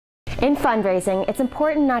In fundraising, it's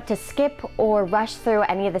important not to skip or rush through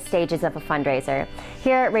any of the stages of a fundraiser.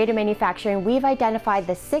 Here at Rada Manufacturing, we've identified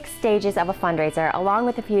the 6 stages of a fundraiser along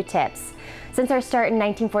with a few tips. Since our start in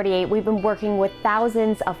 1948, we've been working with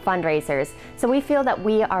thousands of fundraisers, so we feel that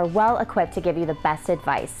we are well equipped to give you the best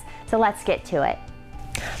advice. So let's get to it.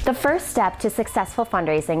 The first step to successful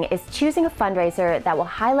fundraising is choosing a fundraiser that will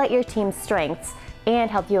highlight your team's strengths and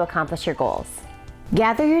help you accomplish your goals.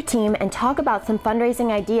 Gather your team and talk about some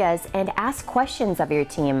fundraising ideas and ask questions of your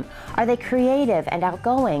team. Are they creative and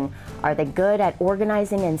outgoing? Are they good at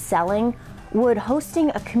organizing and selling? Would hosting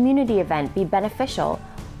a community event be beneficial?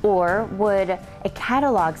 Or would a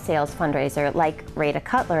catalog sales fundraiser like Rada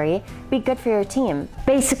Cutlery be good for your team?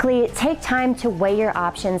 Basically, take time to weigh your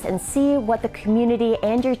options and see what the community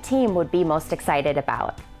and your team would be most excited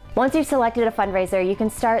about. Once you've selected a fundraiser, you can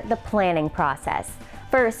start the planning process.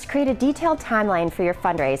 First, create a detailed timeline for your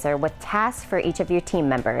fundraiser with tasks for each of your team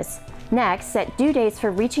members. Next, set due dates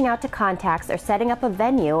for reaching out to contacts or setting up a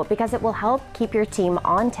venue because it will help keep your team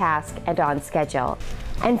on task and on schedule.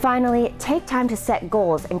 And finally, take time to set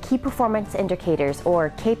goals and key performance indicators, or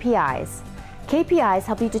KPIs. KPIs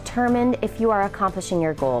help you determine if you are accomplishing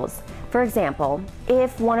your goals. For example,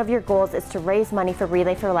 if one of your goals is to raise money for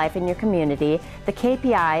Relay for Life in your community, the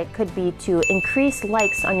KPI could be to increase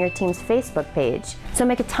likes on your team's Facebook page. So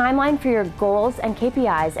make a timeline for your goals and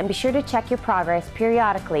KPIs and be sure to check your progress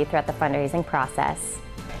periodically throughout the fundraising process.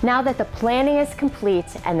 Now that the planning is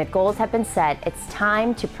complete and the goals have been set, it's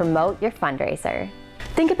time to promote your fundraiser.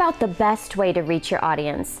 Think about the best way to reach your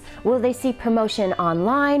audience. Will they see promotion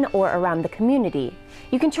online or around the community?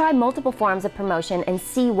 You can try multiple forms of promotion and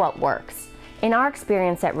see what works. In our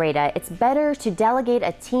experience at Rada, it's better to delegate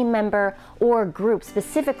a team member or group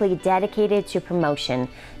specifically dedicated to promotion.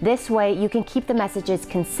 This way, you can keep the messages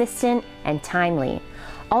consistent and timely.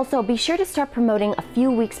 Also, be sure to start promoting a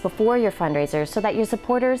few weeks before your fundraiser so that your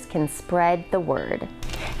supporters can spread the word.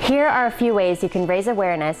 Here are a few ways you can raise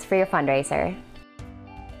awareness for your fundraiser.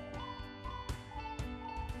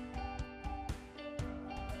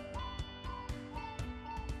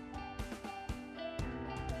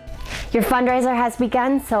 Your fundraiser has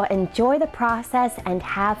begun, so enjoy the process and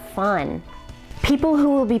have fun. People who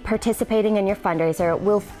will be participating in your fundraiser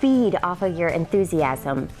will feed off of your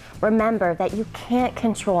enthusiasm. Remember that you can't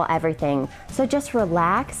control everything, so just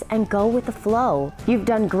relax and go with the flow. You've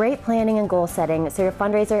done great planning and goal setting, so your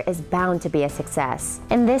fundraiser is bound to be a success.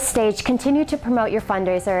 In this stage, continue to promote your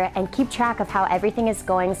fundraiser and keep track of how everything is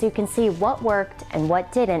going so you can see what worked and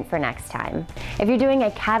what didn't for next time. If you're doing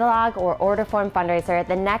a catalog or order form fundraiser,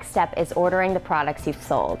 the next step is ordering the products you've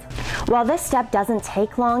sold. While this step doesn't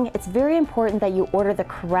take long, it's very important that you order the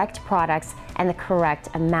correct products and the correct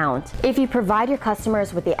amount. If you provide your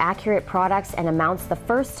customers with the accurate products and amounts the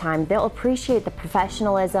first time, they'll appreciate the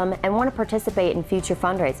professionalism and want to participate in future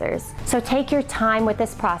fundraisers. So take your time with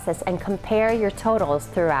this process and compare your totals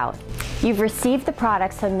throughout. You've received the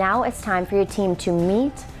products, so now it's time for your team to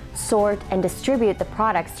meet, sort, and distribute the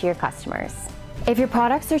products to your customers. If your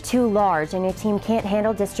products are too large and your team can't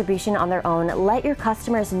handle distribution on their own, let your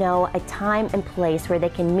customers know a time and place where they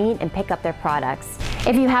can meet and pick up their products.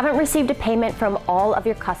 If you haven't received a payment from all of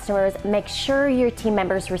your customers, make sure your team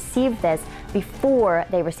members receive this before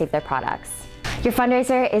they receive their products. Your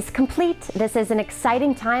fundraiser is complete. This is an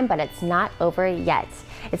exciting time, but it's not over yet.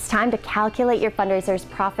 It's time to calculate your fundraiser's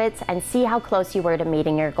profits and see how close you were to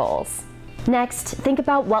meeting your goals. Next, think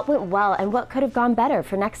about what went well and what could have gone better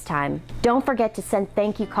for next time. Don't forget to send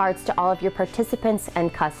thank you cards to all of your participants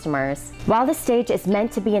and customers. While the stage is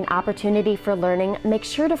meant to be an opportunity for learning, make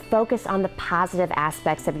sure to focus on the positive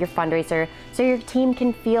aspects of your fundraiser so your team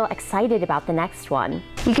can feel excited about the next one.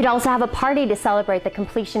 You could also have a party to celebrate the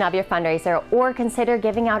completion of your fundraiser, or consider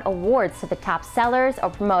giving out awards to the top sellers or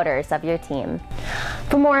promoters of your team.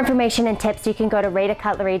 For more information and tips, you can go to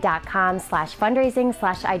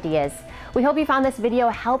radacutlery.com/fundraising/ideas. We hope you found this video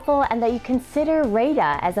helpful and that you consider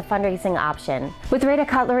Rada as a fundraising option. With Rada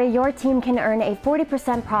Cutlery, your team can earn a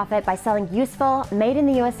 40% profit by selling useful, made in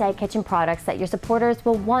the USA kitchen products that your supporters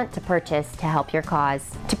will want to purchase to help your cause.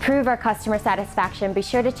 To prove our customer satisfaction, be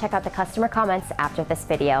sure to check out the customer comments after this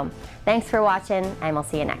video. Thanks for watching, and we'll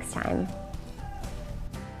see you next time.